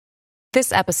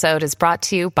This episode is brought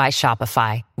to you by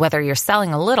Shopify. Whether you're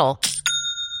selling a little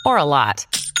or a lot,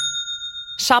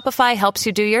 Shopify helps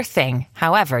you do your thing,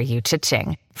 however you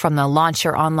cha-ching. From the launch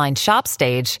your online shop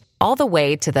stage, all the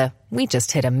way to the we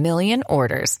just hit 1 million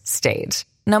orders stage.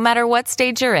 No matter what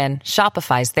stage you're in,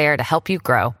 Shopify's there to help you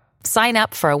grow. Sign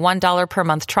up for a $1 per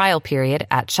month trial period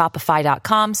at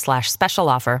shopify.com/special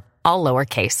offer, all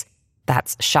lowercase.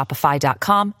 That's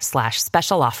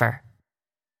shopify.com/special offer.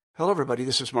 Hello, everybody.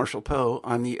 This is Marshall Poe.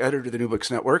 I'm the editor of the New Books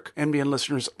Network. NBN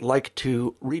listeners like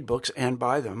to read books and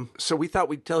buy them. So we thought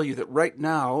we'd tell you that right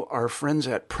now, our friends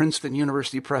at Princeton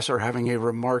University Press are having a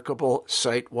remarkable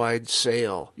site-wide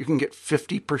sale. You can get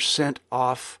 50%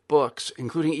 off books,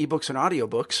 including ebooks and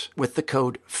audiobooks, with the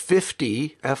code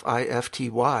 50,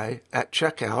 F-I-F-T-Y, at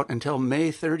checkout until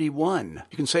May 31.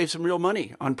 You can save some real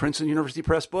money on Princeton University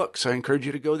Press books. I encourage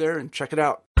you to go there and check it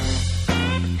out.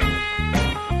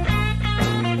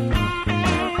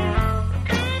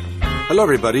 Hello,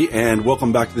 everybody, and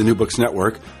welcome back to the New Books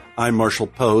Network. I'm Marshall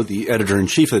Poe, the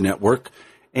editor-in-chief of the network,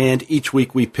 and each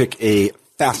week we pick a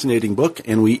fascinating book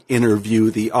and we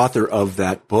interview the author of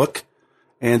that book.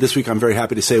 And this week I'm very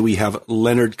happy to say we have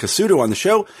Leonard Cassuto on the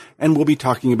show, and we'll be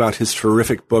talking about his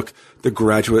terrific book, The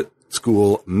Graduate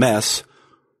School Mess,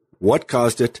 What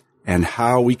Caused It, and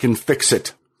How We Can Fix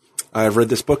It. I've read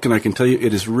this book, and I can tell you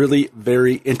it is really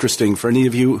very interesting. For any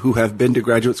of you who have been to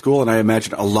graduate school, and I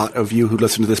imagine a lot of you who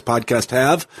listen to this podcast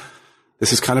have,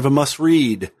 this is kind of a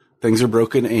must-read. Things are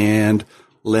broken, and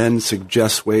Len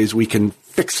suggests ways we can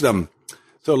fix them.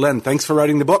 So, Len, thanks for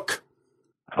writing the book.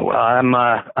 Well, I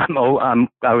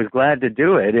was glad to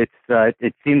do it. It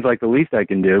seems like the least I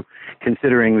can do,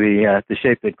 considering the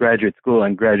shape that graduate school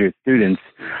and graduate students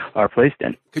are placed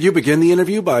in. Could you begin the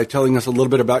interview by telling us a little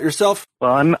bit about yourself?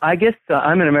 Well, I'm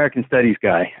an American studies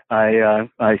guy. I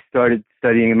started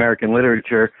studying American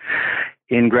literature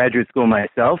in graduate school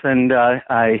myself, and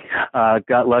I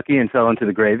got lucky and fell into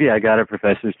the gravy. I got a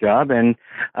professor's job, and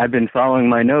I've been following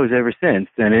my nose ever since.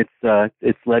 And it's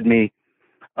led me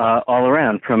all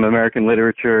around, from American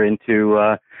literature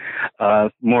into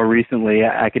more recently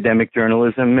academic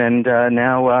journalism, and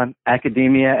now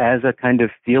academia as a kind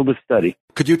of field of study.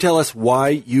 Could you tell us why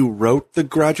you wrote The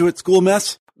Graduate School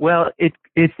Mess? Well, it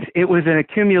was an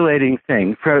accumulating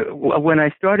thing. When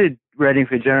I started writing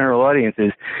for general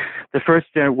audiences,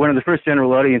 one of the first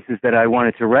general audiences that I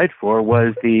wanted to write for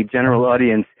was the general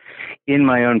audience in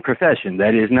my own profession.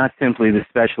 That is, not simply the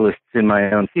specialists in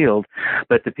my own field,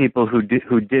 but the people who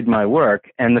did my work.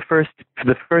 And the first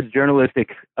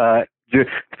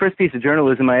piece of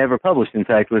journalism I ever published, in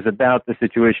fact, was about the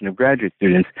situation of graduate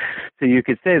students. So you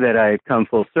could say that I had come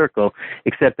full circle,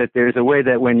 except that there's a way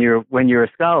that when you're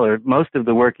a scholar, most of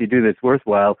the work you do that's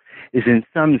worthwhile is in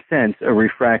some sense a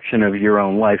refraction of your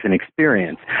own life and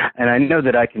experience. And I know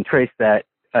that I can trace that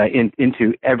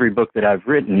into every book that I've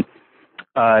written.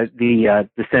 The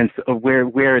sense of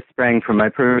where it sprang from my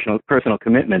personal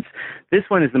commitments. This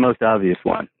one is the most obvious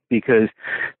one, because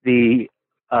the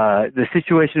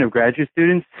situation of graduate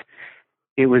students,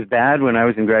 it was bad when I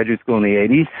was in graduate school in the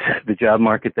 80s. The job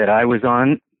market that I was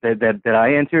on, that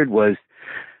I entered, was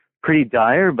pretty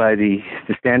dire by the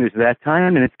standards of that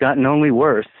time, and it's gotten only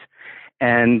worse.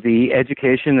 And the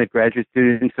education that graduate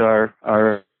students are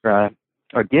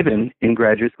given in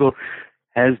graduate school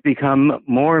has become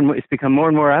more and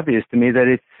more obvious to me that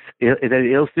it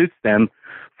ill suits them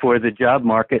for the job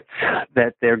markets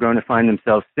that they're going to find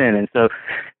themselves in. And so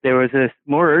there was a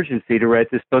more urgency to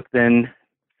write this book than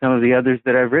some of the others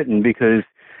that I've written, because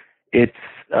it's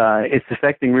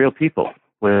affecting real people,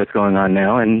 what's going on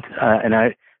now. And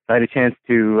I had a chance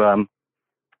to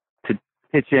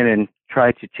pitch in and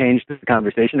try to change the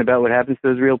conversation about what happens to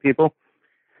those real people.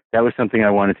 That was something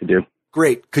I wanted to do.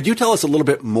 Great. Could you tell us a little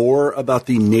bit more about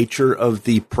the nature of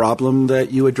the problem that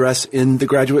you address in The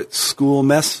Graduate School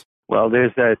Mess? Well,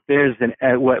 there's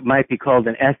what might be called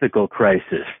an ethical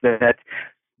crisis, that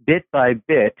bit by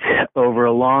bit, over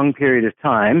a long period of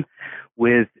time,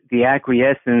 with the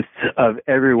acquiescence of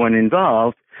everyone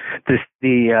involved,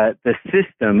 the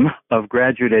system of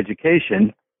graduate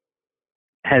education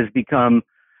has become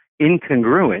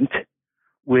incongruent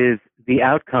with the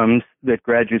outcomes that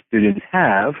graduate students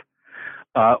have,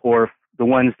 or the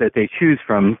ones that they choose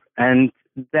from. And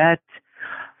that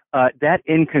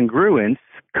incongruence,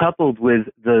 coupled with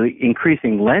the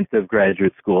increasing length of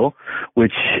graduate school,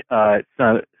 which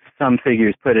some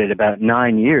figures put at about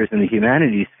 9 years in the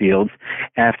humanities fields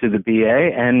after the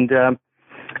BA, and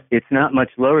It's not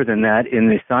much lower than that in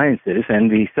the sciences, and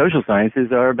the social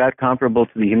sciences are about comparable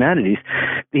to the humanities.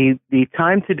 The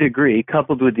time to degree,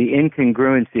 coupled with the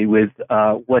incongruency with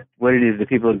what it is that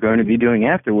people are going to be doing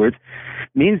afterwards,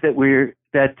 means that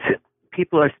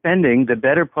people are spending the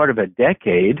better part of a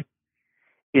decade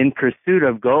in pursuit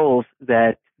of goals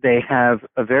that they have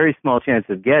a very small chance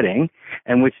of getting,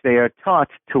 and which they are taught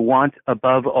to want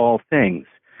above all things.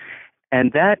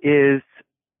 And that is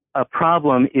a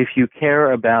problem if you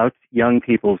care about young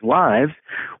people's lives,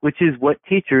 which is what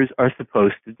teachers are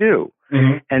supposed to do.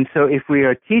 Mm-hmm. And so if we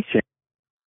are teaching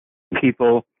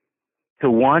people to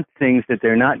want things that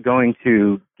they're not going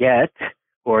to get,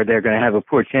 or they're going to have a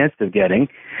poor chance of getting,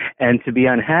 and to be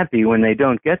unhappy when they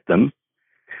don't get them,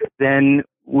 then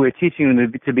we're teaching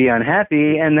them to be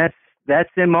unhappy, and that's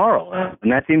immoral.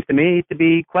 And that seems to me to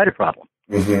be quite a problem.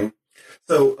 Mm-hmm.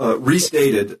 So,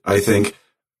 restated, I think,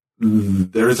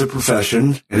 there is a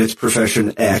profession, and it's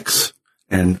profession X,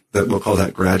 and that we'll call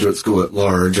that graduate school at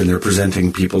large, and they're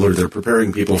presenting people, or they're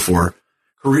preparing people for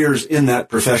careers in that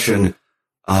profession,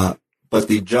 but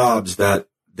the jobs that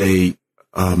they,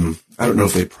 I don't know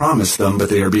if they promise them, but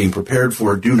they are being prepared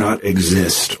for do not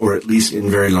exist, or at least in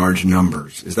very large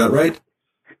numbers. Is that right?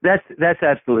 That's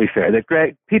absolutely fair.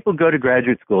 That people go to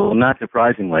graduate school, not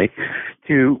surprisingly,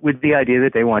 with the idea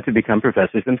that they want to become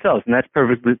professors themselves, and that's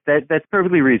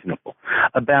perfectly reasonable.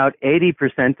 About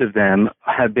 80% of them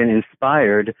have been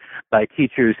inspired by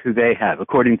teachers who they have,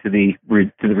 according to the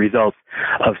results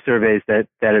of surveys that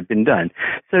have been done.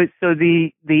 So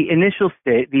the initial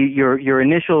state, your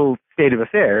initial state of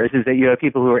affairs is that you have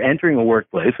people who are entering a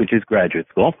workplace, which is graduate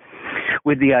school,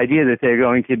 with the idea that they're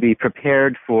going to be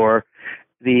prepared for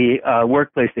the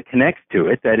workplace that connects to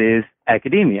it, that is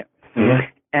academia. Mm-hmm.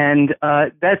 And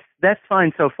that's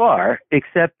fine so far,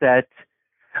 except that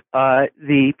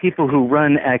the people who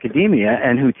run academia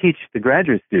and who teach the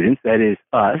graduate students, that is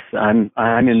us, I'm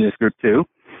in this group too,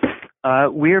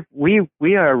 we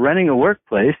are running a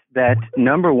workplace that,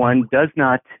 number one, does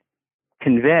not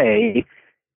convey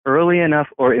early enough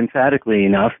or emphatically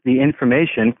enough the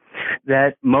information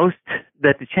that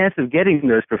the chance of getting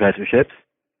those professorships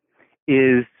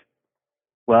is,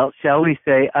 well, shall we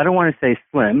say, I don't want to say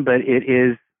slim, but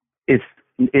it's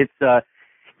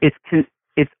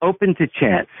open to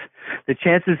chance. The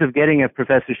chances of getting a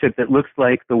professorship that looks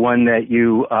like the one that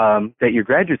your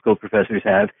graduate school professors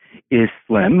have is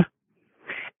slim.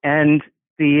 And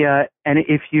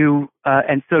if you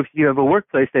have a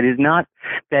workplace that is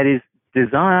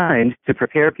designed to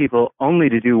prepare people only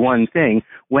to do one thing,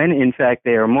 when in fact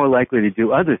they are more likely to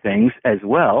do other things as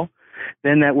well,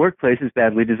 then that workplace is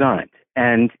badly designed.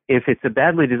 And if it's a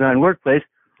badly designed workplace,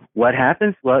 what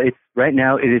happens? Well, right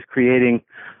now it is creating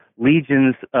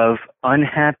legions of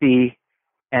unhappy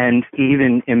and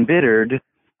even embittered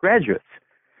graduates.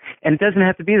 And it doesn't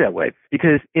have to be that way,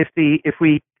 because if we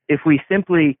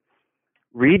simply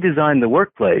redesign the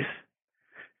workplace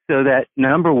so that,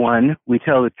 number one, we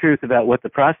tell the truth about what the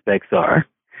prospects are,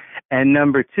 and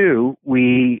number two,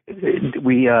 we change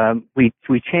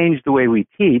the way we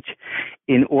teach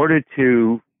in order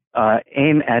to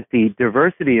aim at the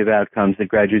diversity of outcomes that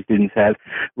graduate students have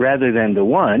rather than the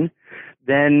one,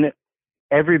 then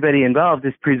everybody involved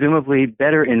is presumably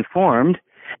better informed,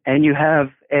 and you have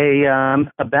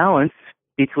a balance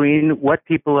between what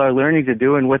people are learning to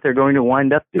do and what they're going to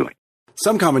wind up doing.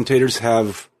 Some commentators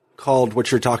have called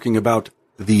what you're talking about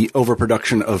the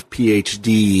overproduction of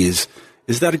PhDs.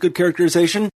 Is that a good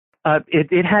characterization?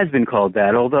 It has been called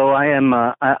that, although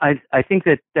I think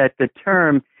that the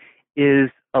term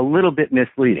is a little bit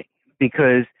misleading,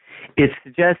 because it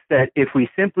suggests that if we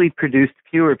simply produced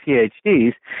fewer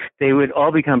PhDs, they would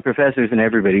all become professors and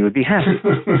everybody would be happy.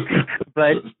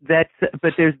 but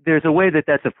there's a way that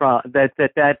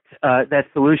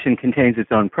solution contains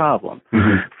its own problem.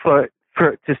 Mm-hmm.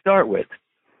 To start with,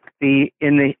 in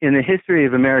the history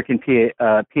of American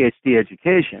PhD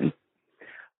education,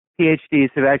 PhDs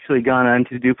have actually gone on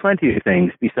to do plenty of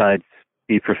things besides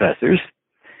be professors.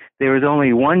 There was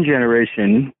only one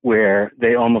generation where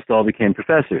they almost all became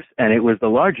professors, and it was the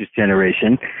largest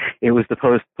generation. It was the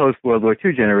post-World War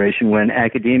II generation, when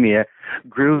academia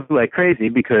grew like crazy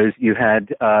because you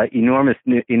had enormous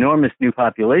new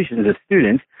populations of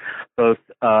students, both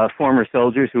former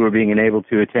soldiers who were being enabled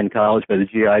to attend college by the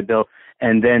GI Bill,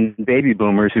 and then baby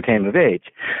boomers who came of age.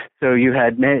 So you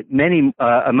had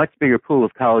a much bigger pool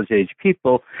of college-age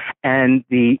people, and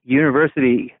the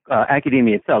university,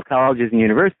 academia itself, colleges and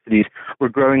universities, were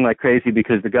growing like crazy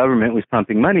because the government was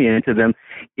pumping money into them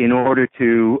in order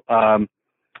to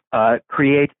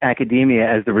create academia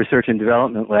as the research and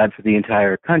development lab for the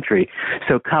entire country.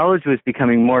 So college was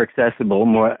becoming more accessible,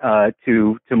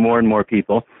 to more and more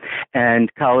people,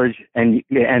 and colleges and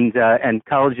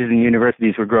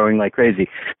universities were growing like crazy.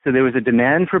 So there was a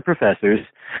demand for professors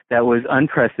that was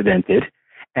unprecedented,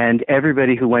 and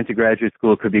everybody who went to graduate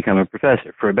school could become a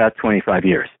professor for about 25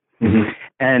 years. Mm-hmm.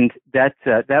 And that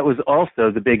was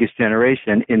also the biggest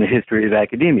generation in the history of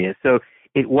academia. So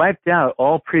it wiped out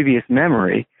all previous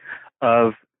memory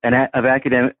of an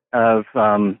academia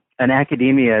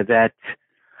that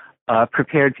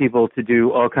prepared people to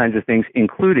do all kinds of things,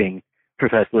 including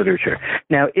profess literature.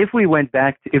 Now, if we went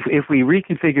back, if we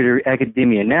reconfigured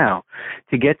academia now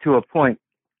to get to a point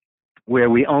where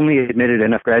we only admitted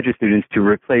enough graduate students to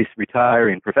replace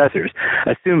retiring professors,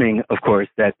 assuming, of course,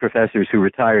 that professors who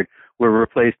retired were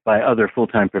replaced by other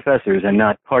full-time professors and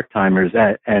not part-timers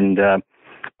and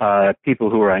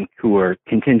people who are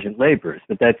contingent laborers.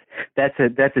 But that's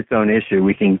its own issue.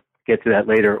 We can get to that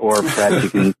later, or perhaps you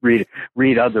can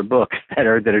read other books that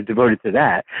are devoted to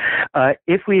that.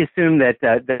 If we assume that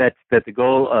the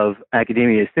goal of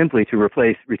academia is simply to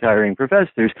replace retiring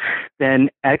professors,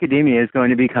 then academia is going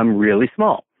to become really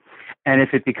small. And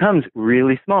if it becomes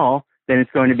really small, then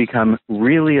it's going to become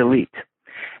really elite.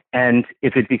 And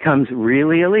if it becomes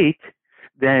really elite,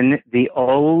 then the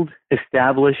old,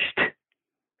 established,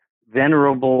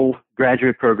 venerable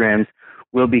graduate programs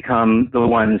will become the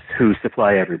ones who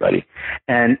supply everybody.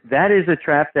 And that is a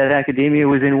trap that academia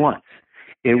was in once.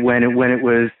 When it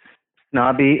was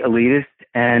snobby, elitist,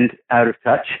 and out of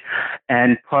touch.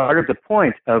 And part of the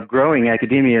point of growing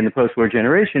academia in the post-war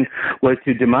generation was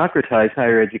to democratize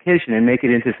higher education and make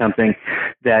it into something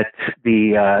that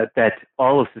that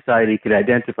all of society could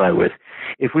identify with.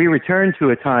 If we return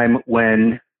to a time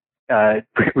when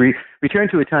return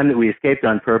to a time that we escaped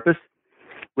on purpose,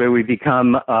 where we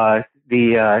become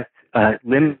the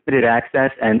limited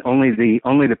access and only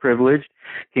the privileged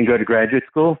can go to graduate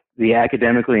school, the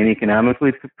academically and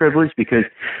economically privileged, because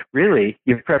really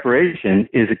your preparation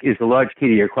is a large key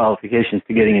to your qualifications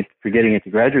to getting into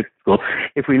graduate school.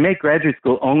 If we make graduate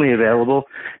school only available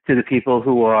to the people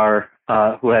who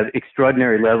have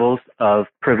extraordinary levels of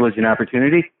privilege and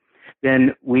opportunity,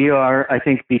 then we are, I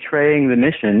think, betraying the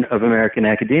mission of American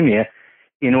academia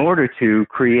in order to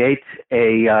create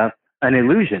an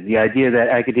illusion, the idea that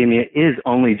academia is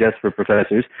only just for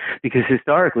professors, because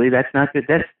historically that's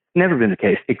never been the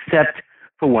case, except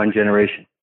for one generation.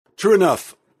 True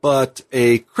enough, but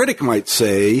a critic might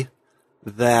say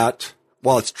that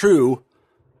while it's true,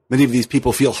 many of these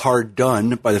people feel hard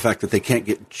done by the fact that they can't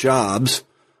get jobs.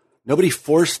 Nobody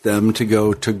forced them to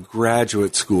go to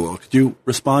graduate school. Could you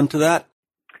respond to that?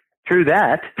 True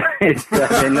that.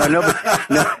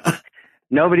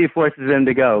 Nobody forces them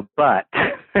to go, but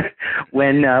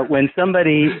when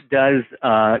somebody does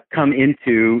come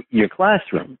into your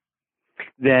classroom,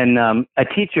 then a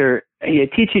teacher,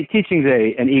 teaching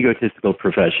is an egotistical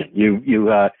profession. You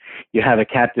have a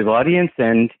captive audience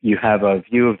and you have a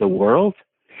view of the world,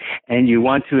 and you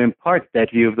want to impart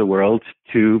that view of the world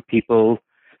to people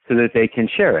so that they can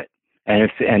share it. And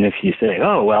if you say,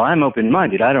 oh, well, I'm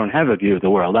open-minded, I don't have a view of the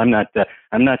world, I'm not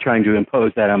trying to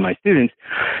impose that on my students,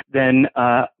 then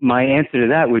my answer to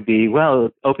that would be, well,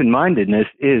 open-mindedness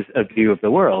is a view of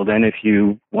the world. And if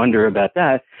you wonder about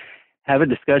that, have a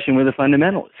discussion with a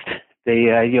fundamentalist.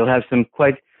 You'll have some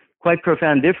quite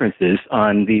profound differences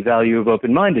on the value of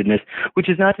open-mindedness, which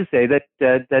is not to say that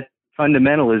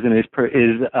fundamentalism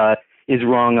is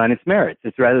wrong on its merits.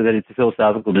 It's rather that it's a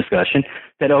philosophical discussion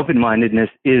that open-mindedness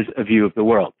is a view of the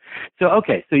world. So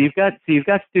you've got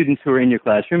students who are in your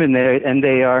classroom, and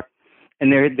they're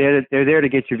there to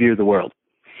get your view of the world.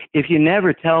 If you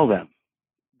never tell them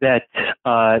that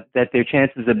their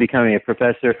chances of becoming a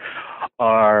professor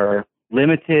are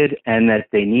limited and that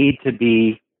they need to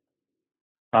be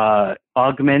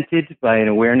augmented by an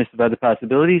awareness of other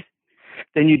possibilities,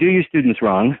 then you do your students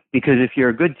wrong, because if you're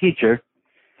a good teacher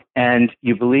and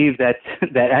you believe that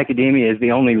academia is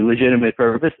the only legitimate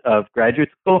purpose of graduate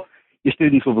school, your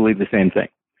students will believe the same thing.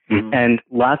 Mm-hmm. And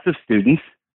lots of students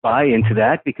buy into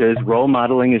that because role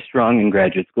modeling is strong in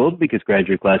graduate school, because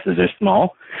graduate classes are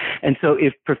small. And so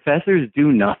if professors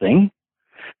do nothing,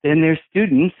 then their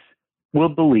students will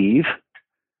believe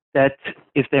that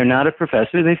if they're not a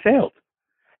professor, they failed.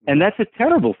 And that's a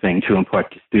terrible thing to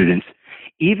impart to students.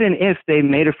 Even if they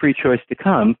made a free choice to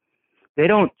come, they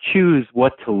don't choose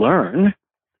what to learn.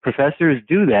 Professors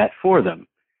do that for them.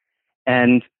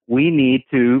 And we need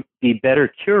to be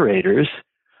better curators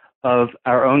of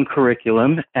our own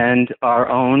curriculum and our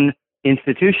own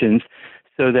institutions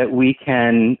so that we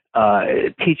can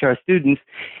teach our students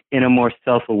in a more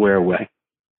self-aware way.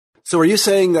 So are you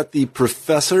saying that the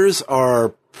professors are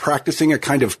practicing a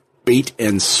kind of bait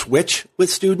and switch with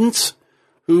students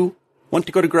who want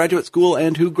to go to graduate school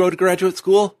and who go to graduate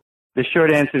school? The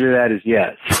short answer to that is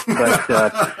yes.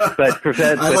 But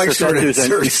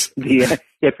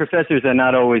professors are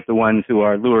not always the ones who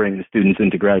are luring the students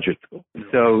into graduate school.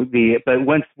 So but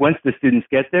once the students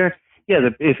get there,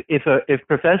 if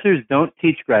professors don't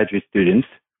teach graduate students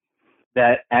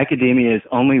that academia is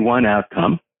only one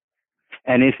outcome,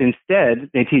 and if instead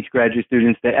they teach graduate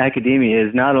students that academia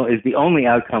is the only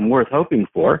outcome worth hoping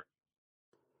for.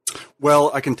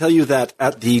 Well, I can tell you that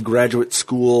at the graduate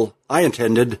school I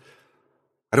attended,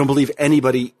 I don't believe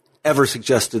anybody ever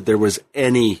suggested there was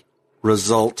any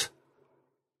result,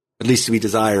 at least to be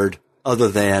desired, other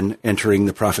than entering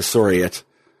the professoriate.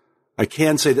 I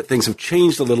can say that things have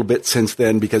changed a little bit since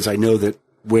then, because I know that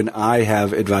when I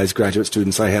have advised graduate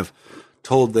students, I have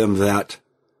told them that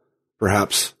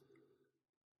perhaps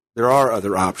there are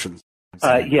other options.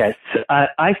 Yes,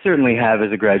 I certainly have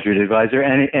as a graduate advisor,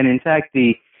 and in fact,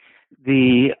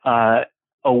 the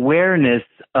awareness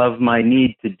of my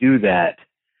need to do that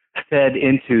fed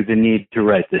into the need to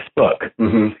write this book.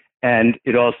 Mm-hmm. And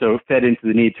it also fed into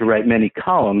the need to write many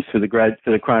columns for the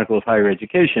Chronicle of Higher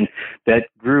Education that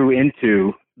grew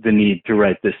into the need to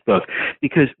write this book.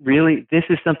 Because really, this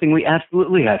is something we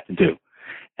absolutely have to do.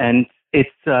 And it's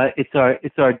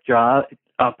our job,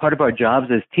 part of our jobs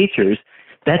as teachers.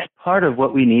 That's part of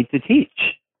what we need to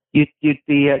teach.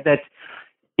 That's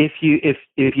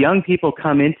if young people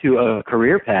come into a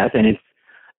career path, and it's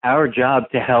our job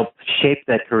to help shape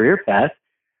that career path,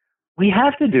 we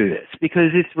have to do this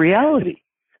because it's reality.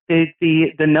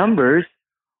 The numbers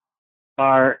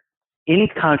are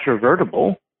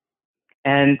incontrovertible,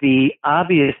 and the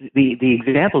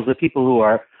examples of people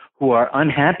who are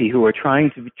unhappy, who are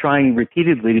trying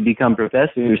repeatedly to become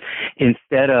professors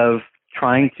instead of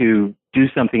trying to do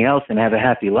something else and have a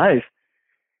happy life,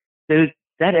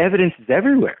 that evidence is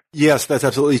everywhere. Yes, that's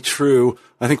absolutely true.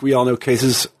 I think we all know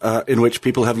cases in which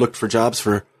people have looked for jobs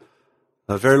for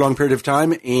a very long period of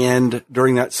time, and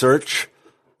during that search,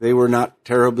 they were not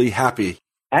terribly happy.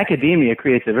 Academia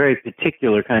creates a very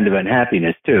particular kind of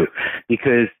unhappiness, too,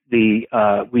 because we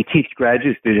teach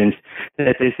graduate students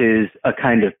that this is a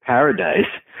kind of paradise,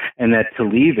 and that to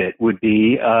leave it would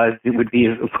be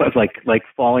like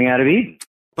falling out of Eden.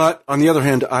 But on the other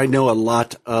hand, I know a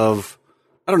lot of,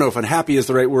 I don't know if unhappy is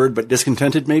the right word, but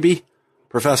discontented maybe,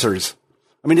 professors.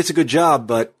 I mean, it's a good job,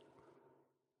 but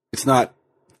it's not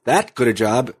that good a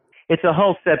job. It's a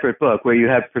whole separate book where you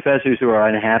have professors who are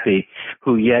unhappy,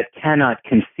 who yet cannot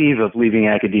conceive of leaving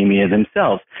academia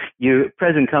themselves.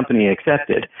 Present company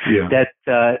accepted.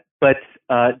 Yeah. But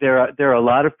there are a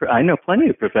lot of, I know plenty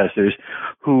of professors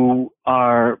who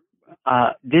are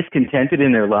discontented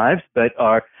in their lives, but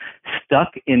are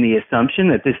stuck in the assumption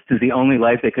that this is the only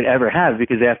life they could ever have,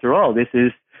 because after all, this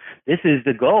is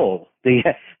the goal.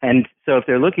 And so if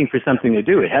they're looking for something to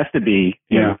do, it has to be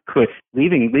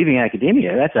leaving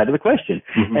academia. That's out of the question.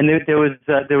 Mm-hmm. And there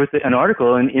was an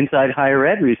article in Inside Higher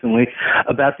Ed recently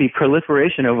about the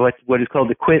proliferation of what is called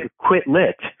the quit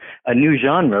lit, a new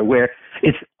genre where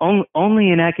it's only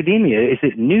in academia is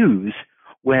it news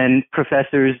when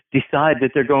professors decide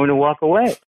that they're going to walk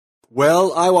away.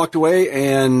 Well, I walked away,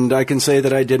 and I can say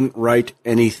that I didn't write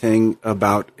anything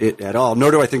about it at all, nor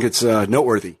do I think it's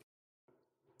noteworthy.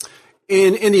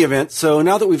 In any event, so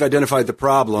now that we've identified the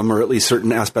problem, or at least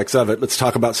certain aspects of it, let's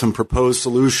talk about some proposed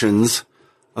solutions.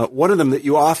 One of them that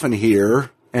you often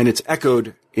hear, and it's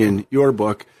echoed in your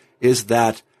book, is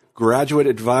that graduate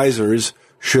advisors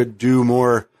should do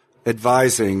more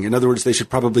advising. In other words, they should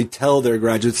probably tell their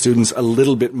graduate students a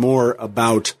little bit more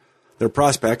about their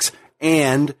prospects,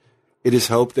 and it is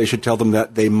hoped they should tell them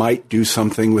that they might do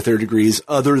something with their degrees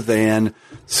other than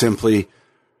simply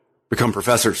become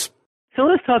professors. So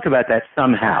let's talk about that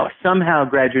somehow. Somehow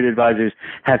graduate advisors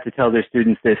have to tell their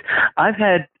students this. I've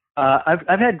had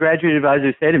graduate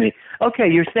advisors say to me, okay,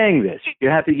 you're saying this. You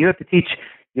have to teach,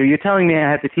 you're telling me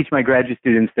I have to teach my graduate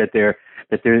students that they're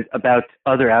about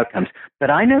other outcomes. But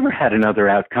I never had another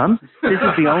outcome. This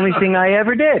is the only thing I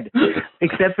ever did.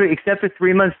 Except for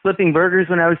 3 months flipping burgers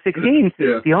when I was 16.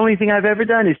 Yeah. The only thing I've ever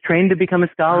done is train to become a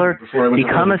scholar,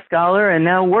 become a scholar, and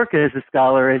now work as a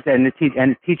scholar and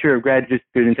a teacher of graduate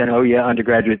students and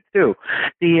undergraduates too.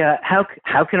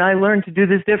 How can I learn to do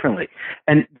this differently?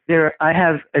 And I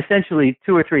have essentially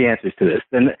 2 or 3 answers to this.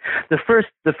 And the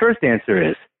first answer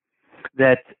is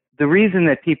that the reason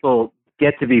that people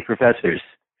get to be professors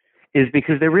is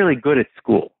because they're really good at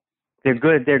school. They're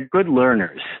good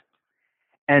learners.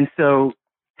 And so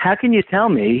how can you tell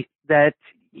me that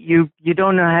you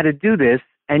don't know how to do this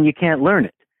and you can't learn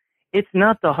it? It's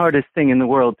not the hardest thing in the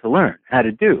world to learn how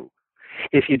to do.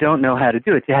 If you don't know how to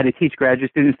do it, how to teach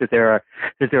graduate students that there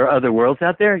are other worlds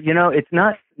out there, it's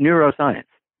not neuroscience.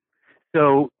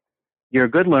 So you're a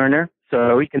good learner,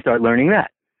 so you can start learning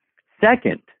that.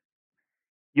 Second,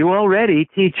 you already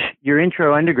teach your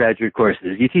intro undergraduate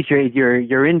courses. You teach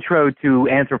your intro to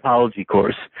anthropology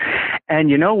course, and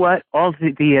you know what?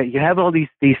 You have all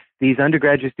these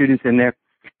undergraduate students in there.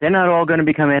 They're not all going to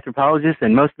become anthropologists,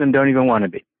 and most of them don't even want to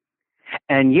be.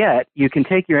 And yet, you can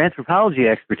take your anthropology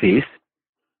expertise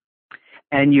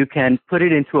and you can put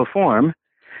it into a form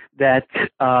that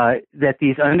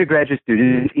these undergraduate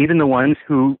students, even the ones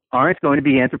who aren't going to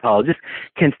be anthropologists,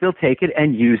 can still take it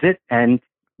and use it and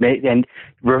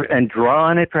draw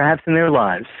on it perhaps in their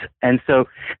lives. And so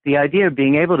the idea of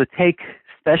being able to take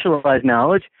specialized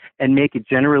knowledge and make it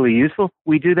generally useful,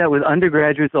 we do that with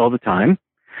undergraduates all the time.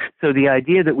 So the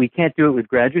idea that we can't do it with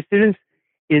graduate students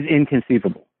is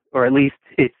inconceivable, or at least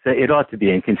it ought to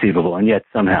be inconceivable, and yet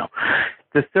somehow.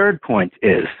 The third point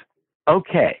is,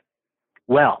 okay,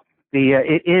 well, there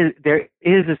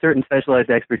is a certain specialized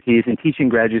expertise in teaching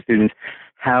graduate students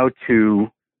how to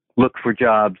look for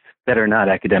jobs that are not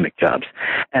academic jobs.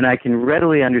 And I can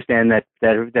readily understand that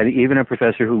even a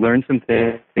professor who learns some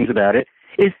things about it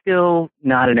is still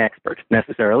not an expert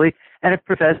necessarily, and a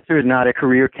professor is not a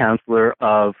career counselor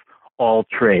of all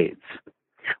trades.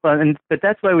 Well, but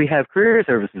that's why we have career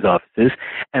services offices,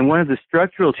 and one of the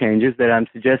structural changes that I'm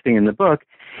suggesting in the book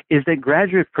is that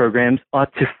graduate programs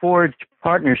ought to forge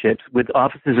partnerships with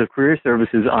offices of career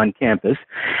services on campus,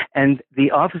 and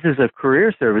the offices of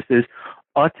career services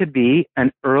ought to be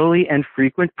an early and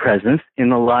frequent presence in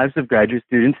the lives of graduate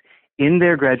students in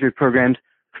their graduate programs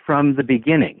from the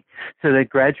beginning, so that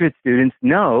graduate students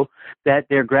know that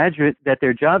their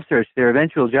job search, their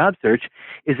eventual job search,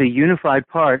 is a unified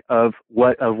part of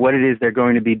what it is they're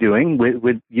going to be doing,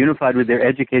 unified with their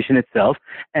education itself,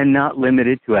 and not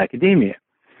limited to academia.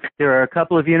 There are a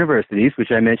couple of universities,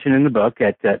 which I mentioned in the book,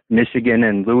 at Michigan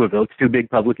and Louisville, two big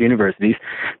public universities,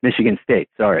 Michigan State,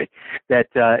 sorry, that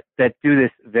do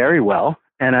this very well,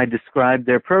 and I describe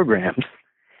their programs.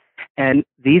 And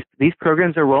these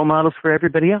programs are role models for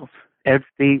everybody else.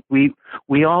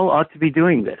 We all ought to be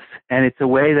doing this, and it's a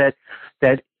way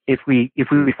that if we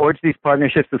forge these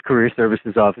partnerships with career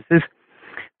services offices,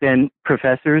 then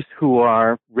professors who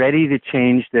are ready to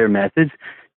change their methods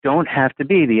don't have to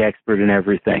be the expert in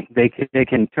everything. They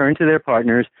can turn to their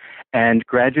partners, and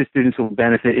graduate students will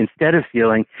benefit instead of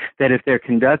feeling that if they're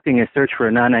conducting a search for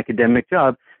a non-academic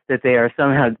job, that they are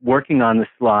somehow working on the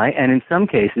sly, and in some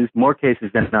cases, more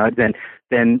cases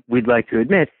than we'd like to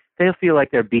admit, they'll feel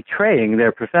like they're betraying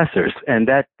their professors, and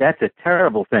that's a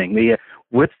terrible thing. The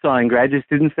whipsawing graduate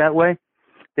students that way,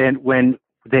 then when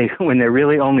they're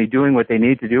really only doing what they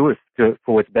need to do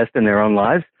for what's best in their own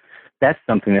lives, that's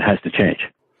something that has to change.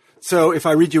 So if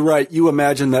I read you right, you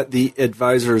imagine that the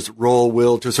advisor's role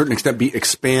will, to a certain extent, be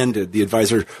expanded. The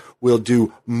advisor will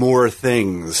do more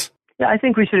things. Yeah, I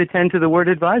think we should attend to the word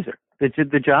advisor.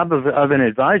 The job of an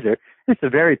advisor, it's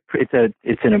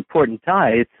an important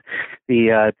tie. It's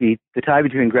the tie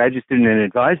between graduate student and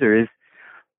advisor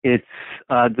it's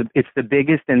the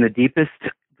biggest and the deepest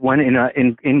one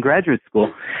in graduate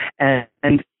school, and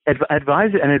an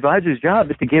advisor's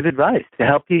job is to give advice, to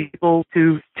help people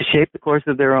to shape the course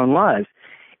of their own lives.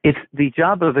 It's the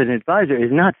job of an advisor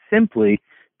is not simply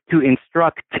to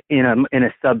instruct in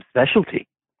a subspecialty.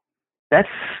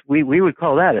 We would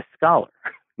call that a scholar.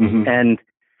 Mm-hmm. And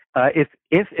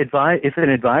if an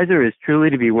advisor is truly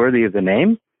to be worthy of the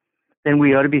name, then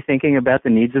we ought to be thinking about the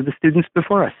needs of the students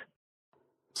before us.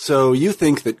 So you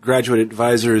think that graduate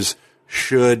advisors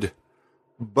should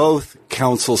both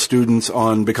counsel students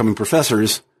on becoming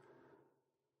professors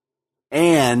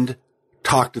and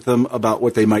talk to them about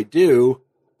what they might do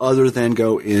other than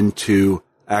go into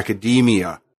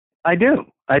academia? I do.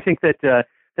 I think that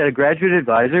a graduate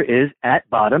advisor is, at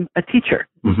bottom, a teacher,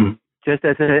 mm-hmm. just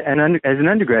as an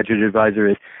undergraduate advisor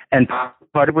is. And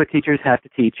part of what teachers have to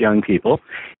teach young people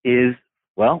is,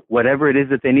 well, whatever it is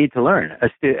that they need to learn.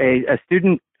 A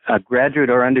student, a graduate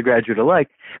or undergraduate alike,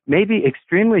 may be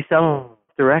extremely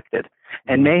self-directed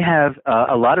and may have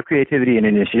a lot of creativity and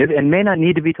initiative and may not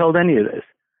need to be told any of this.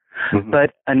 Mm-hmm.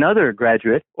 But another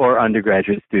graduate or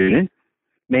undergraduate student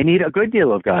may need a good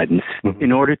deal of guidance mm-hmm.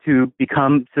 in order to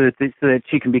become, so that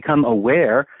she can become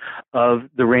aware of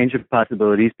the range of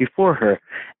possibilities before her.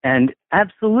 And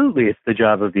absolutely it's the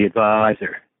job of the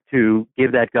advisor to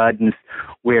give that guidance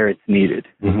where it's needed.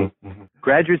 Mm-hmm. Mm-hmm.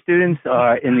 Graduate students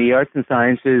in the arts and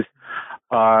sciences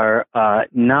are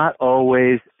not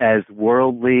always as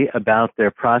worldly about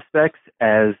their prospects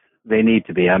as they need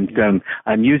to be.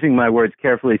 I'm using my words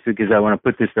carefully because I want to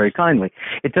put this very kindly.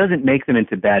 It doesn't make them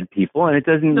into bad people, and it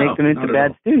doesn't make them into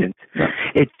bad students. No.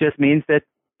 It just means that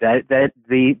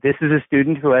this is a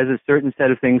student who has a certain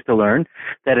set of things to learn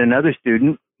that another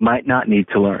student might not need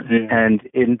to learn.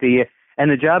 Yeah. And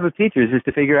the job of teachers is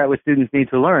to figure out what students need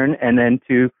to learn and then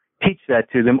to teach that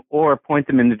to them or point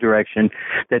them in the direction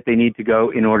that they need to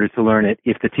go in order to learn it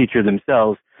if the teacher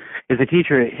himself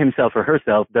or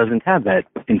herself doesn't have that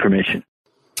information.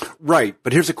 Right.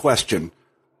 But here's a question.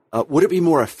 Would it be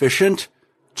more efficient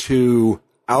to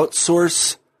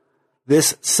outsource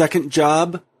this second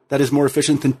job that is more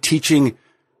efficient than teaching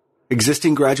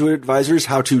existing graduate advisors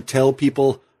how to tell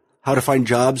people how to find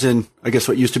jobs in, I guess,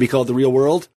 what used to be called the real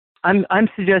world? I'm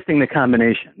suggesting the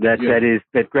combination that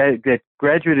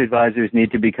graduate advisors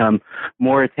need to become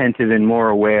more attentive and more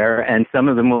aware, and some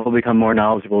of them will become more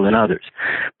knowledgeable than others.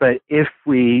 But if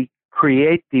we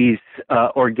create these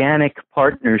organic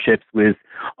partnerships with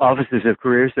offices of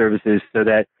career services so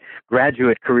that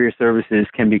graduate career services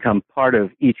can become part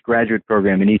of each graduate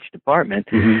program in each department,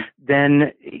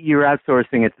 then you're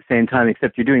outsourcing at the same time,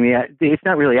 except you're doing it's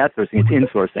not really outsourcing, it's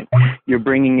insourcing. You're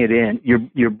bringing it in.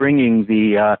 You're bringing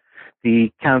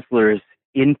the counselors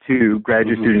into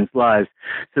graduate students' lives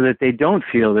so that they don't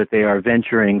feel that they are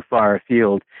venturing far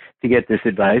afield to get this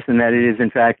advice, and that it is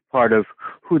in fact part of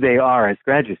who they are as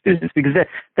graduate students. Because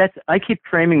I keep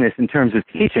framing this in terms of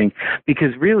teaching,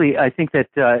 because really I think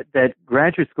that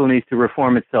graduate school needs to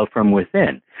reform itself from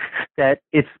within. That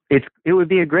it would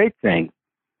be a great thing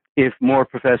if more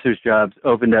professors' jobs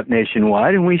opened up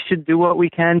nationwide, and we should do what we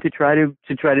can to try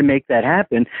to make that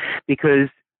happen, because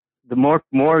the more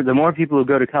people who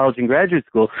go to college and graduate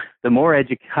school, the more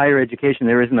higher education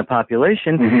there is in the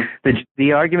population.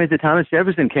 The argument that Thomas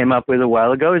Jefferson came up with a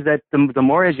while ago is that the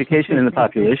more education in the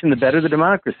population, the better the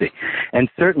democracy. And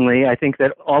certainly, I think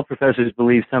that all professors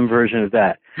believe some version of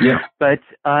that. Yeah. But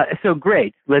so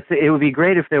great. Let's say it would be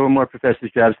great if there were more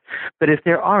professors' jobs. But if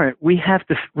there aren't, we have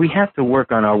to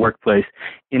work on our workplace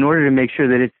in order to make sure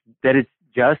that it's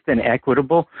just and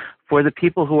equitable for the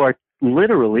people who are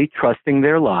literally trusting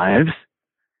their lives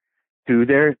to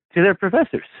their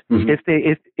professors. If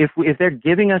they're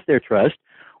giving us their trust,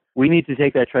 we need to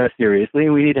take that trust seriously,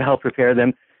 and we need to help prepare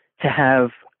them to have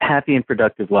happy and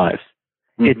productive lives.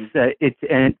 And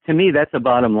to me, that's a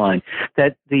bottom line.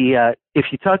 That if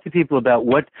you talk to people about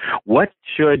what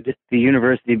should the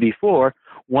university be for,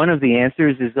 one of the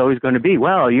answers is always going to be,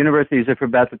 well, universities are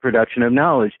about the production of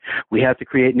knowledge. We have to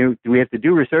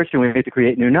do research, and we have to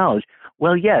create new knowledge.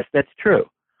 Well, yes, that's true.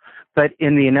 But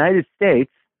in the United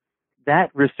States, that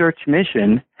research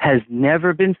mission has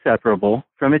never been separable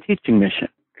from a teaching mission.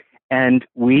 And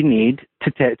we need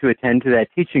to attend to that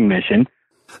teaching mission.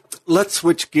 Let's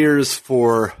switch gears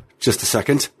for just a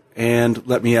second, and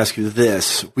let me ask you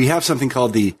this. We have something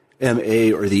called the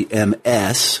MA or the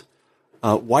MS.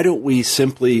 Why don't we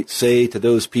simply say to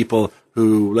those people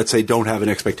who, let's say, don't have an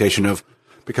expectation of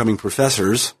becoming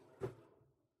professors,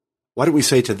 why don't we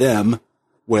say to them,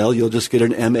 well, you'll just get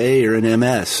an MA or an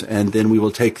MS, and then we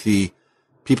will take the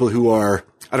people who are,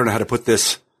 I don't know how to put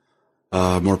this,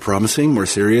 more promising, more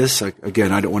serious.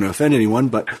 Again, I don't want to offend anyone,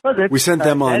 but we send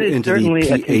them on into the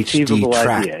PhD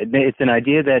track. Idea. It's an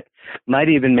idea that might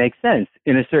even make sense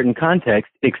in a certain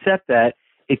context, except that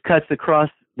it cuts across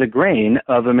the grain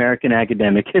of American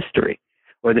academic history,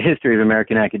 or the history of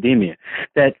American academia.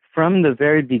 That from the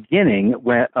very beginning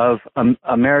of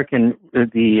American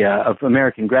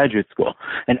graduate school,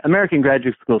 and American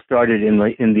graduate school started in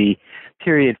the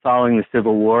period following the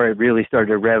Civil War. It really started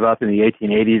to rev up in the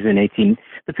 1880s and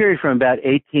the period from about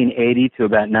 1880 to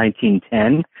about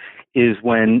 1910 is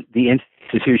when the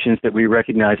institutions that we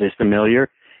recognize as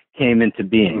familiar came into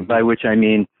being, by which I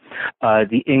mean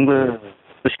the English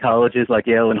colleges like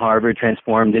Yale and Harvard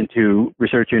transformed into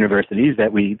research universities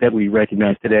that we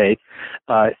recognize today.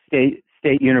 State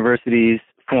universities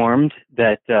formed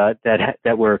that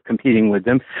were competing with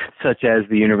them, such as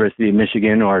the University of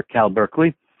Michigan or Cal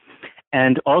Berkeley.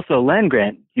 And also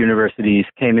land-grant universities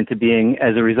came into being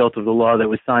as a result of the law that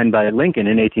was signed by Lincoln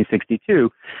in 1862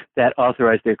 that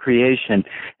authorized their creation.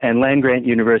 And land-grant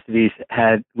universities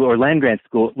land-grant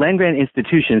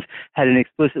institutions had an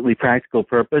explicitly practical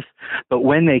purpose. But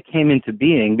when they came into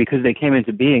being, because they came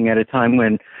into being at a time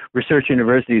when research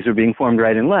universities were being formed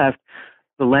right and left,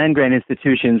 the land-grant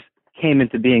institutions came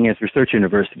into being as research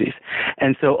universities.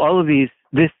 And so all of this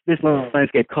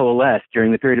landscape coalesced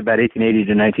during the period about 1880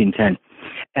 to 1910.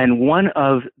 And one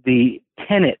of the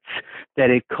tenets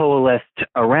that it coalesced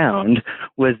around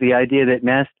was the idea that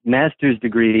master's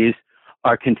degrees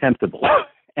are contemptible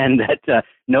and that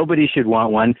nobody should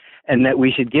want one, and that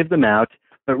we should give them out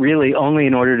but really only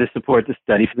in order to support the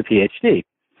study for the PhD.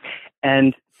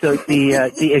 And so the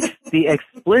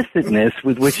explicitness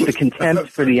with which the contempt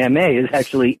for the MA is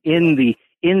actually in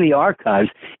the archives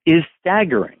is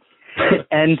staggering.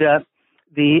 And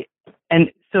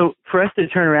so for us to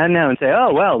turn around now and say,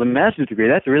 oh, well, the master's degree,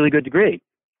 that's a really good degree,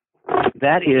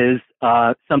 that is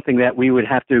something that we would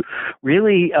have to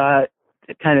really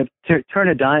kind of turn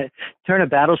a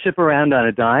battleship around on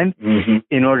a dime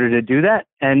in order to do that,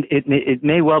 and it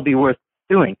may well be worth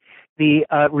doing. The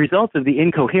result of the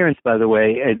incoherence, by the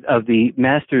way, of the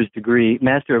master's degree,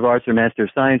 Master of Arts or Master of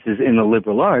Sciences in the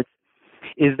liberal arts,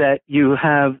 is that you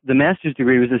have the master's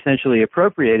degree was essentially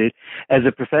appropriated as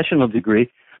a professional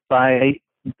degree by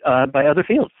other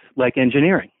fields like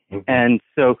engineering, and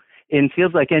so in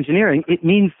fields like engineering, it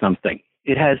means something.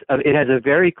 It has a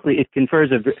very clear. It confers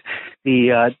it's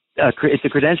a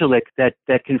credential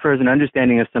that confers an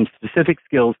understanding of some specific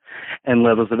skills and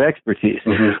levels of expertise.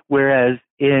 Whereas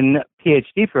in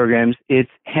PhD programs, it's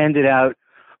handed out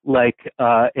like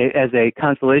as a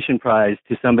consolation prize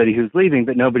to somebody who's leaving,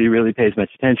 but nobody really pays much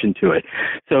attention to it.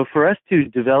 So for us to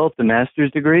develop the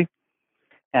master's degree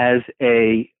as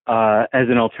an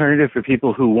alternative for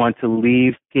people who want to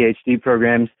leave PhD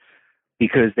programs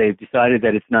because they've decided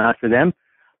that it's not for them,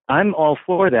 I'm all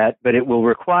for that, but it will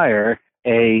require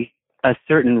a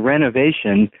certain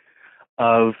renovation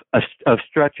of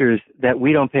structures that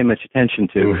we don't pay much attention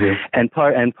to, and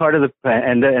part of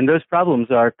and those problems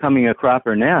are coming a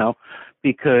cropper now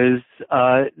because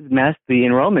the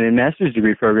enrollment in master's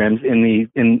degree programs in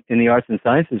the arts and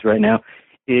sciences right now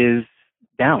is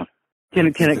down.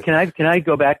 Can I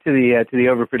go back to the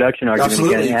overproduction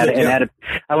argument again?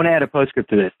 I want to add a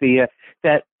postscript to this.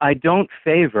 That I don't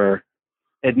favor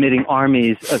admitting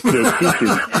armies of PhD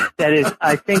students. That is,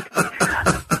 I think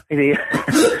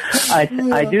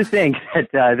I do think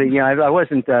that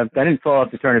I didn't fall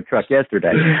off the turnip truck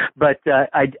yesterday, but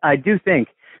I do think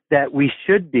that we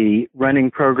should be running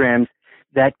programs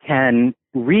that can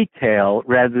retail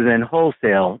rather than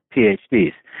wholesale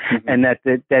PhDs, and that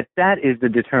is the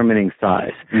determining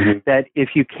size. That if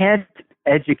you can't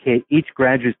educate each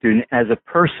graduate student as a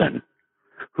person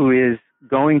who is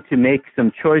going to make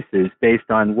some choices based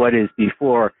on what is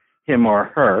before him or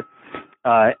her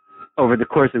over the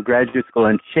course of graduate school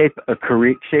and shape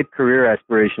career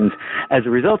aspirations as a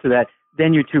result of that,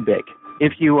 then you're too big.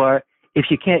 If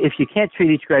you can't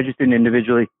treat each graduate student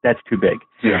individually, that's too big.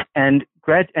 Yeah. And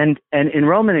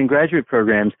enrollment in graduate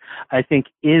programs, I think,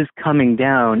 is coming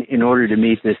down in order to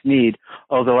meet this need,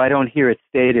 although I don't hear it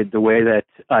stated the way that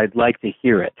I'd like to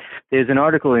hear it. There's an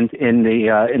article in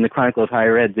the Chronicle of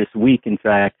Higher Ed this week, in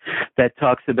fact, that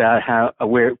talks about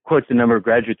where it quotes a number of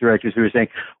graduate directors who are saying,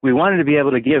 we wanted to be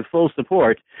able to give full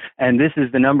support, and this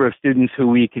is the number of students who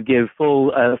we could give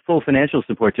full financial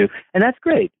support to. And that's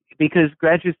great, because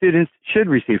graduate students should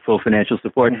receive full financial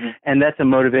support, and that's a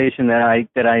motivation that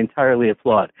I entirely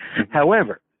applaud.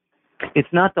 However,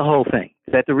 it's not the whole thing.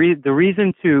 That the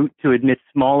reason to admit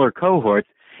smaller cohorts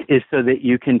is so that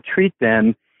you can treat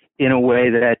them in a way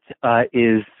that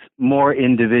is more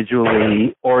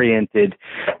individually oriented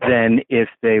than if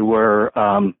you were,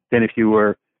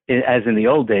 as in the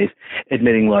old days,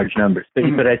 admitting large numbers.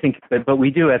 But I think, but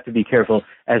we do have to be careful,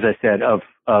 as I said, of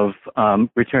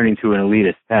returning to an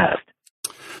elitist past.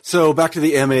 So back to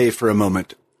the MA for a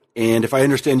moment. And if I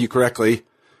understand you correctly,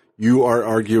 you are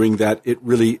arguing that it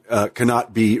really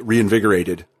cannot be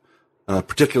reinvigorated,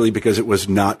 particularly because it was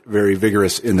not very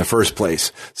vigorous in the first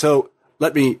place. So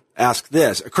let me ask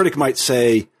this. A critic might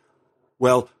say,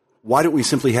 well, why don't we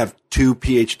simply have two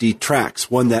PhD tracks,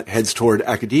 one that heads toward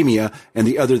academia and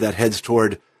the other that heads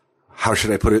toward, how should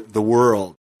I put it, the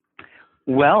world?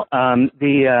 Well,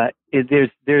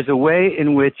 there's a way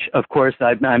in which, of course,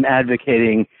 I'm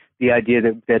advocating the idea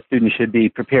that students should be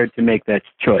prepared to make that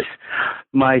choice.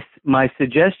 My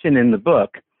suggestion in the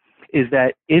book is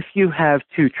that if you have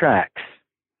two tracks,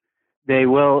 they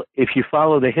will, if you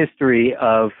follow the history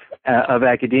of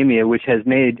academia, which has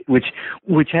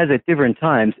at different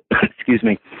times, excuse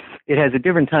me, it has at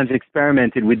different times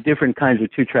experimented with different kinds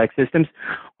of two-track systems.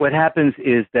 What happens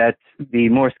is that the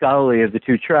more scholarly of the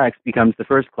two tracks becomes the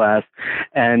first class,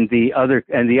 and the other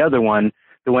one,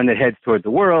 the one that heads toward the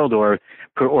world, or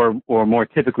more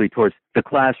typically towards the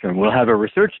classroom. We'll have a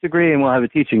research degree and we'll have a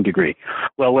teaching degree.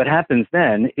 Well, what happens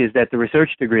then is that the research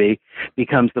degree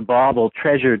becomes the bauble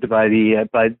treasured by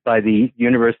the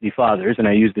university fathers, and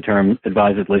I use the term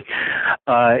advisedly.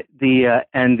 And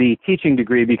the teaching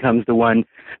degree becomes the one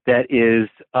that is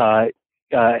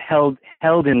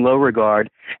held in low regard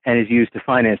and is used to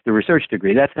finance the research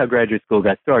degree. That's how graduate school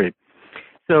got started.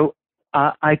 So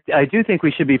I do think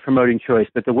we should be promoting choice,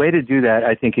 but the way to do that,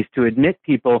 I think, is to admit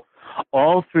people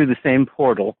all through the same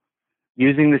portal,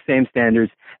 using the same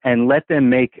standards, and let them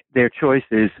make their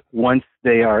choices once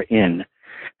they are in.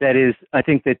 That is, I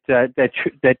think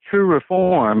that true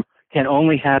reform can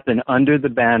only happen under the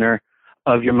banner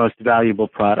of your most valuable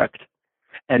product.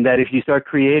 And that if you start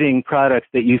creating products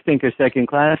that you think are second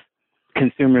class,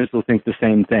 consumers will think the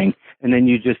same thing. And then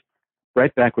you just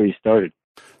right back where you started.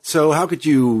 So how could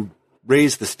you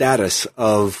raise the status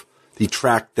of the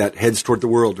track that heads toward the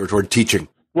world or toward teaching?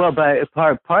 Well,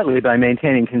 partly by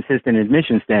maintaining consistent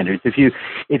admission standards. If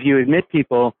you admit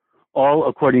people all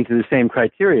according to the same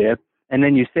criteria, and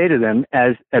then you say to them,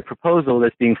 as a proposal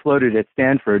that's being floated at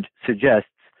Stanford suggests,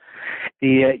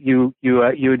 you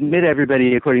admit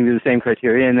everybody according to the same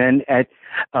criteria, and then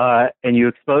and you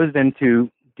expose them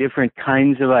to different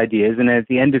kinds of ideas, and at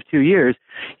the end of 2 years,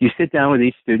 you sit down with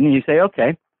each student and you say,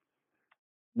 okay,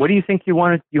 what do you think you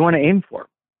want to aim for?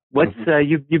 What's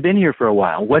you've been here for a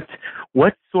while.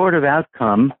 What sort of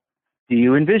outcome do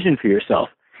you envision for yourself?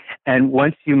 And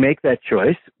once you make that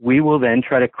choice, we will then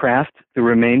try to craft the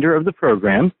remainder of the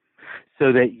program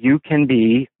so that you can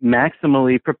be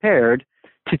maximally prepared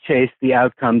to chase the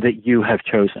outcome that you have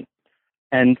chosen.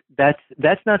 And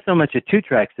that's not so much a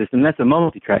two-track system, that's a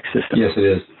multi-track system. Yes, it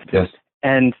is. Yes.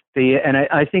 And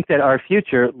I think that our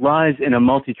future lies in a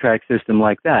multi-track system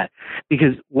like that,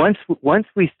 because once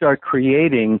we start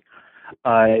creating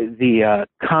the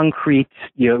concrete,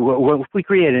 if we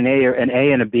create an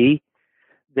A and a B,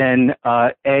 then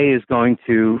A is going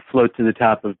to float to the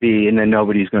top of B, and then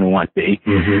nobody's going to want B.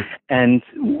 Mm-hmm. And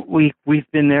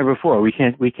we've been there before. We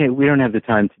don't have the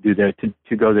time to do that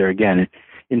to go there again.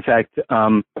 In fact,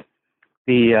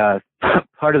 the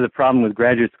part of the problem with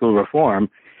graduate school reform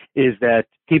is that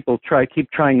people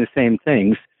keep trying the same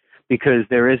things because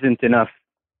there isn't enough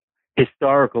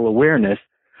historical awareness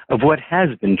of what has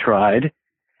been tried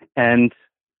and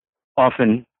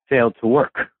often failed to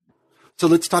work. So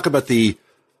let's talk about the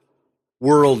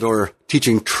world or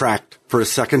teaching track for a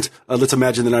second. Let's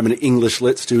imagine that I'm an English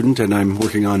lit student and I'm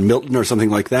working on Milton or something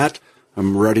like that.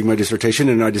 I'm writing my dissertation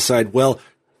and I decide,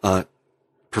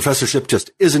 professorship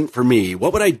just isn't for me.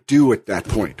 What would I do at that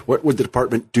point? What would the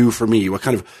department do for me? What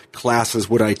kind of classes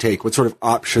would I take? What sort of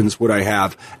options would I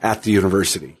have at the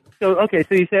university? So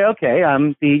you say,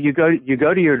 you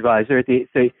go to your advisor.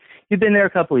 So you've been there a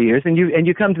couple of years, and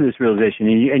you come to this realization,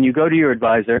 and you go to your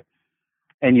advisor,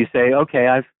 and you say, okay,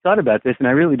 I've thought about this, and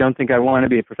I really don't think I want to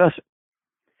be a professor.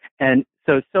 And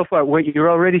so far, what you're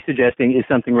already suggesting is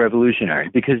something revolutionary,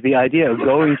 because the idea of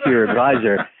going to your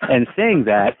advisor and saying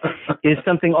that is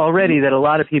something already that a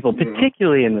lot of people,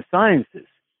 particularly in the sciences,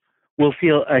 will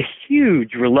feel a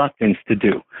huge reluctance to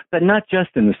do, but not just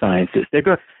in the sciences. They're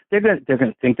going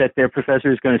to think that their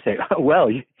professor is going to say, "Oh, well,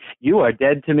 you are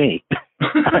dead to me.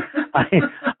 I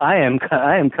am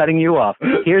cutting you off.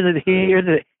 Here's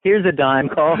a dime.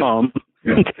 Call home.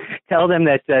 Tell them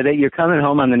that you're coming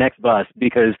home on the next bus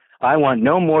because I want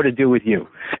no more to do with you."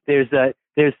 There's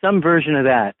some version of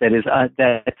that is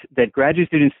that graduate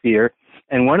students fear,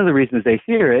 and one of the reasons they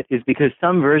fear it is because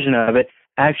some version of it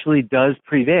actually does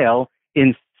prevail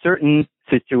in certain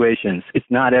situations. It's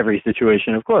not every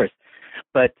situation, of course,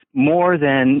 but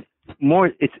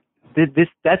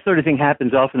that sort of thing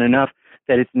happens often enough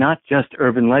that it's not just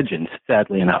urban legends,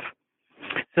 sadly enough.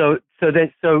 So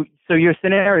your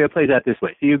scenario plays out this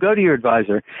way. So you go to your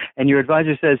advisor, and your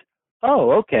advisor says,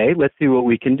 "Oh, okay, let's see what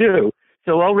we can do."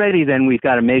 So already then we've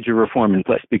got a major reform in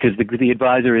place, because the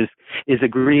advisor is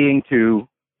agreeing to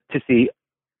see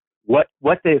what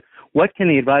can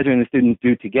the advisor and the student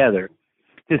do together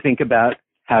to think about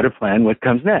how to plan what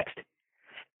comes next.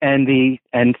 And the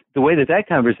way that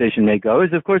conversation may go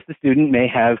is, of course, the student may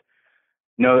have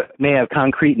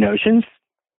concrete notions.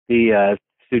 The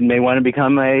student may want to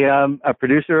become a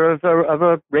producer of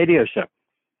a radio show,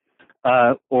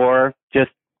 or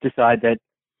just decide that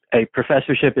a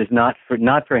professorship is not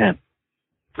for him.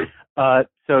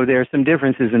 So there are some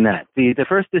differences in that. The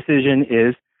first decision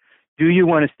is, do you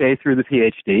want to stay through the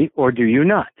PhD or do you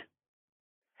not?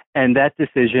 And that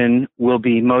decision will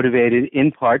be motivated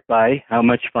in part by how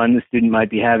much fun the student might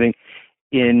be having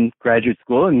in graduate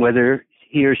school and whether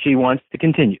he or she wants to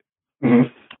continue. Mm-hmm.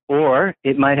 Or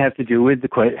it might have to do with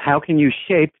how can you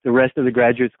shape the rest of the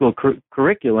graduate school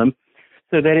curriculum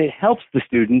so that it helps the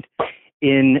student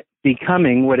in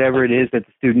becoming whatever it is that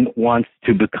the student wants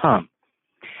to become.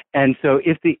 And so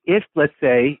if let's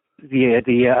say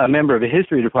a member of a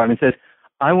history department says,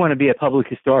 "I want to be a public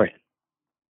historian,"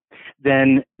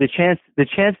 then the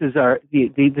chances are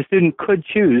the student could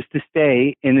choose to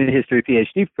stay in the history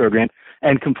PhD program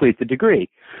and complete the degree.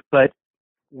 But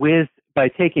with by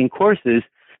taking courses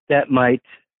that might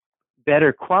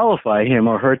better qualify him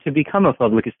or her to become a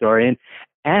public historian,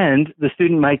 and the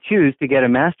student might choose to get a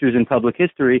master's in public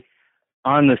history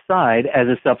on the side as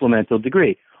a supplemental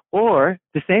degree. Or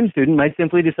the same student might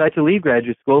simply decide to leave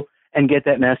graduate school and get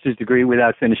that master's degree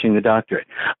without finishing the doctorate.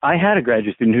 I had a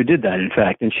graduate student who did that, in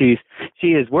fact, and she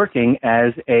is working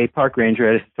as a park ranger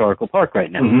at a historical park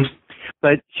right now. Mm-hmm.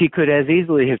 But she could as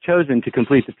easily have chosen to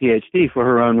complete the PhD for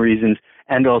her own reasons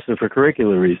and also for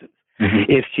curricular reasons. Mm-hmm.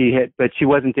 If she had, but she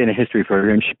wasn't in a history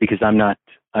program because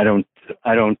I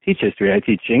don't teach history, I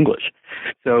teach English.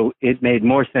 So it made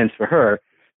more sense for her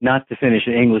not to finish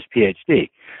an English PhD.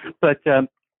 But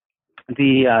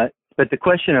the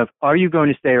question of, are you going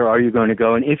to stay or are you going to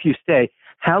go? And if you stay,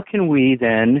 how can we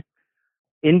then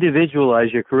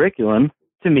individualize your curriculum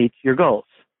to meet your goals?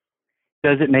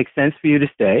 Does it make sense for you to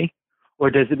stay, or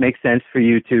does it make sense for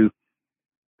you to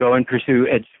go and pursue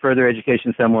further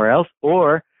education somewhere else,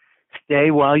 or stay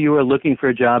while you are looking for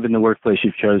a job in the workplace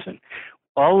you've chosen?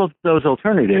 All of those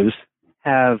alternatives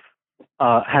have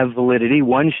validity.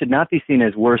 One should not be seen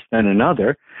as worse than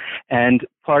another. And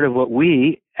part of what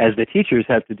we, as the teachers,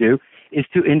 have to do is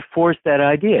to enforce that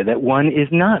idea that one is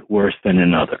not worse than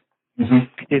another. Mm-hmm.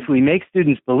 If we make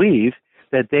students believe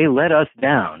that they let us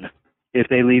down if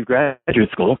they leave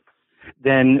graduate school,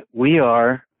 then we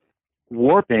are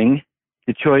warping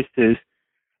the choices,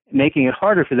 making it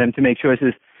harder for them to make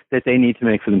choices that they need to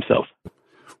make for themselves.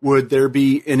 Would there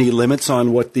be any limits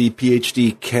on what the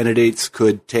PhD candidates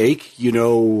could take? You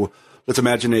know, let's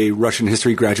imagine a Russian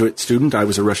history graduate student. I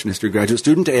was a Russian history graduate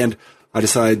student, and I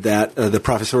decide that the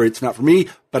professoriate's not for me,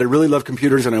 but I really love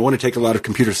computers, and I want to take a lot of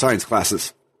computer science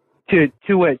classes. Two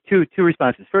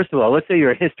responses. First of all, let's say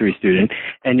you're a history student,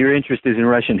 and your interest is in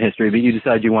Russian history, but you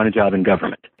decide you want a job in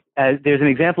government. There's an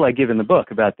example I give in the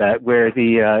book about that, where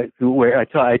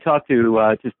I talked to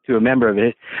a member of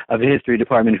a history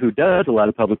department who does a lot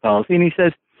of public policy, and he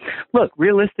says, "Look,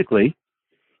 realistically,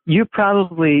 you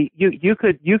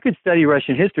could study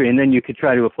Russian history, and then you could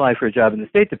try to apply for a job in the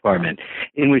State Department,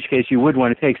 in which case you would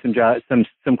want to take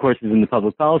some courses in the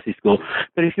public policy school.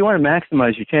 But if you want to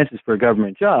maximize your chances for a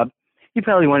government job, you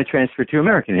probably want to transfer to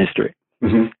American history,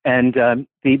 mm-hmm. and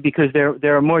because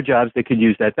there are more jobs that could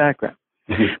use that background."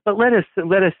 Mm-hmm. But let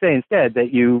us say instead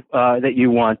that you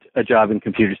want a job in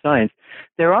computer science.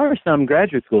 There are some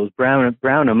graduate schools,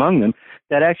 Brown among them,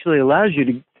 that actually allows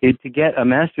you to get a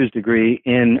master's degree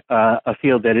in a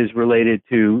field that is related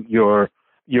to your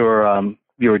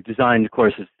designed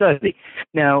course of study.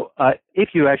 Now, if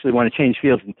you actually want to change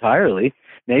fields entirely,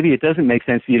 maybe it doesn't make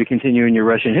sense for you to continue in your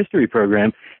Russian history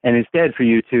program, and instead for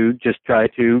you to just try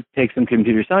to take some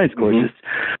computer science courses.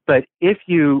 Mm-hmm. But if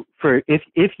you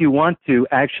want to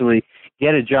actually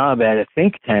get a job at a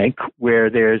think tank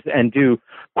and do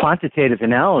quantitative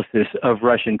analysis of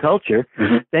Russian culture,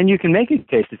 mm-hmm. then you can make a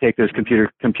case to take those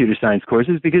computer science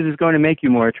courses because it's going to make you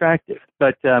more attractive.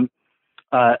 But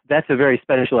that's a very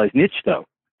specialized niche, though.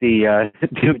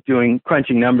 Doing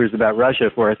crunching numbers about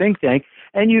Russia for a think tank,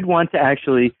 and you'd want to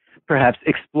actually perhaps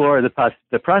explore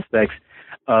the prospects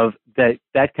of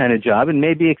that kind of job, and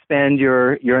maybe expand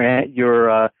your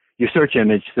search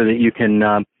image so that you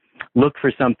can look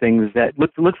for something that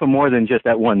look for more than just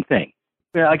that one thing.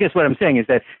 I guess what I'm saying is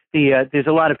that there's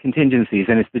a lot of contingencies,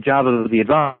 and it's the job of the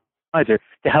advisor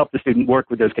to help the student work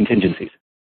with those contingencies.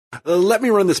 Let me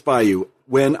run this by you.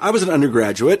 When I was an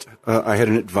undergraduate, I had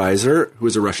an advisor who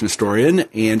was a Russian historian,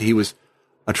 and he was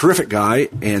a terrific guy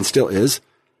and still is.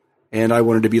 And I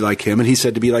wanted to be like him. And he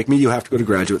said, to be like me, you have to go to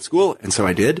graduate school. And so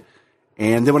I did.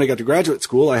 And then when I got to graduate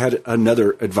school, I had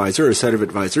another advisor, a set of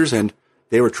advisors, and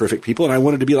they were terrific people. And I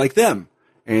wanted to be like them.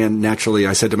 And naturally,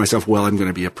 I said to myself, well, I'm going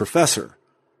to be a professor.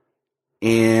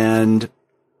 And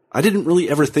I didn't really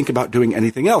ever think about doing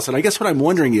anything else. And I guess what I'm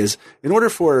wondering is, in order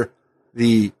for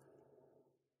the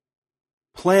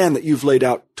plan that you've laid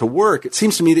out to work, it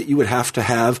seems to me that you would have to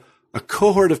have a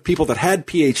cohort of people that had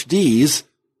PhDs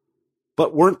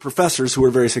but weren't professors who were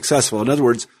very successful. In other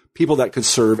words, people that could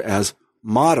serve as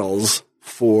models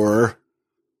for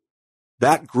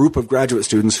that group of graduate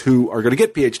students who are going to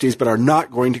get PhDs but are not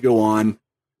going to go on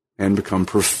and become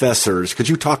professors. Could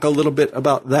you talk a little bit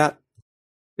about that?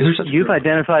 You've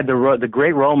identified the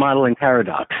great role modeling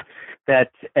paradox.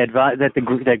 That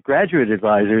graduate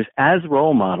advisors, as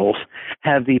role models,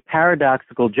 have the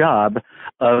paradoxical job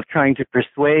of trying to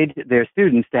persuade their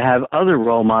students to have other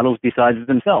role models besides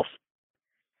themselves.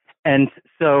 And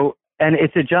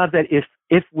it's a job that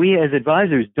if we as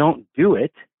advisors don't do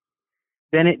it,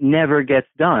 then it never gets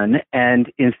done.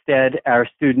 And instead, our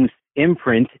students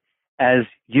imprint, as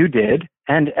you did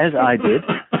and as I did,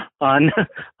 on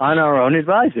our own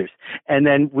advisors. And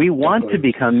then we want to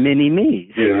become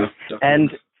mini-me's. Yeah,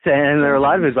 and there are a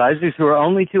lot of advisors who are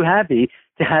only too happy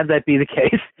to have that be the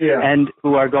case, and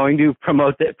who are going to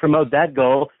promote that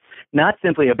goal, not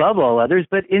simply above all others,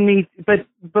 but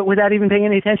without even paying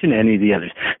any attention to any of the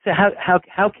others. So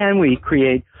how can we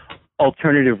create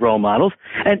alternative role models?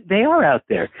 And they are out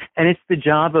there, and it's the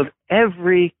job of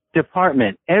every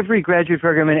department, every graduate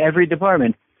program in every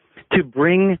department, to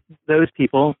bring those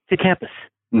people to campus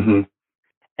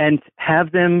and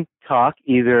have them talk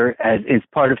either as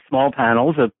part of small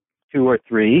panels of 2 or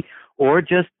 3, or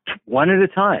just one at a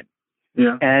time.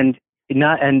 Yeah. And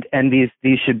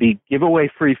these should be giveaway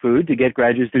free food to get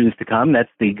graduate students to come. That's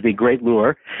the great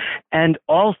lure. And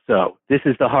also, this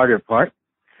is the harder part,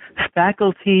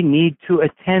 faculty need to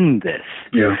attend this.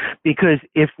 Yeah. Because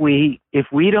if we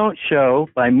don't show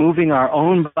by moving our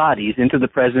own bodies into the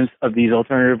presence of these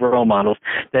alternative role models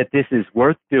that this is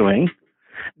worth doing,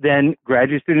 then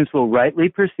graduate students will rightly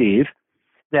perceive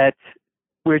that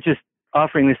we're just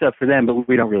offering this up for them, but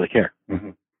we don't really care.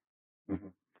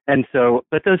 And so,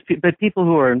 but people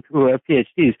who have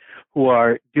PhDs who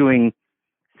are doing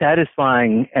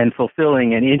satisfying and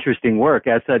fulfilling and interesting work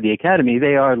outside the academy,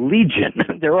 they are legion.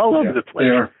 They're all over the place.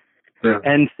 They are. Yeah.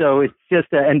 And so it's just,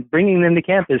 and bringing them to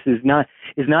campus is not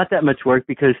that much work,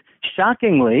 because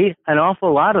shockingly, an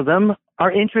awful lot of them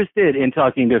are interested in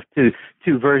talking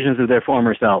to versions of their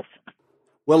former selves.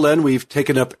 Well, Len, we've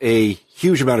taken up a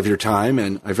huge amount of your time,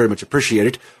 and I very much appreciate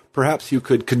it. Perhaps you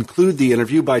could conclude the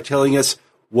interview by telling us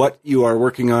what you are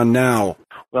working on now.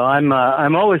 Well,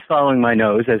 I'm always following my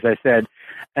nose, as I said,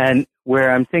 and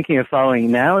where I'm thinking of following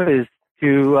now is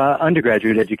to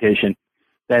undergraduate education.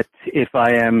 That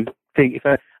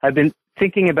I've been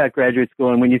thinking about graduate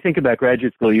school, and when you think about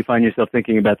graduate school, you find yourself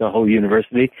thinking about the whole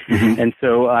university. And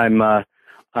so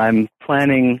I'm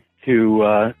planning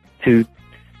to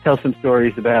tell some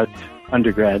stories about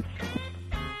undergrads.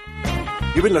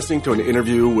 You've been listening to an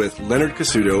interview with Leonard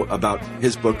Cassuto about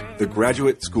his book, The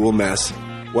Graduate School Mess,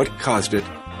 What Caused It,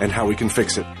 and How We Can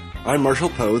Fix It. I'm Marshall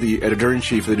Poe, the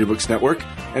editor-in-chief of the New Books Network,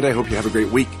 and I hope you have a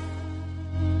great week.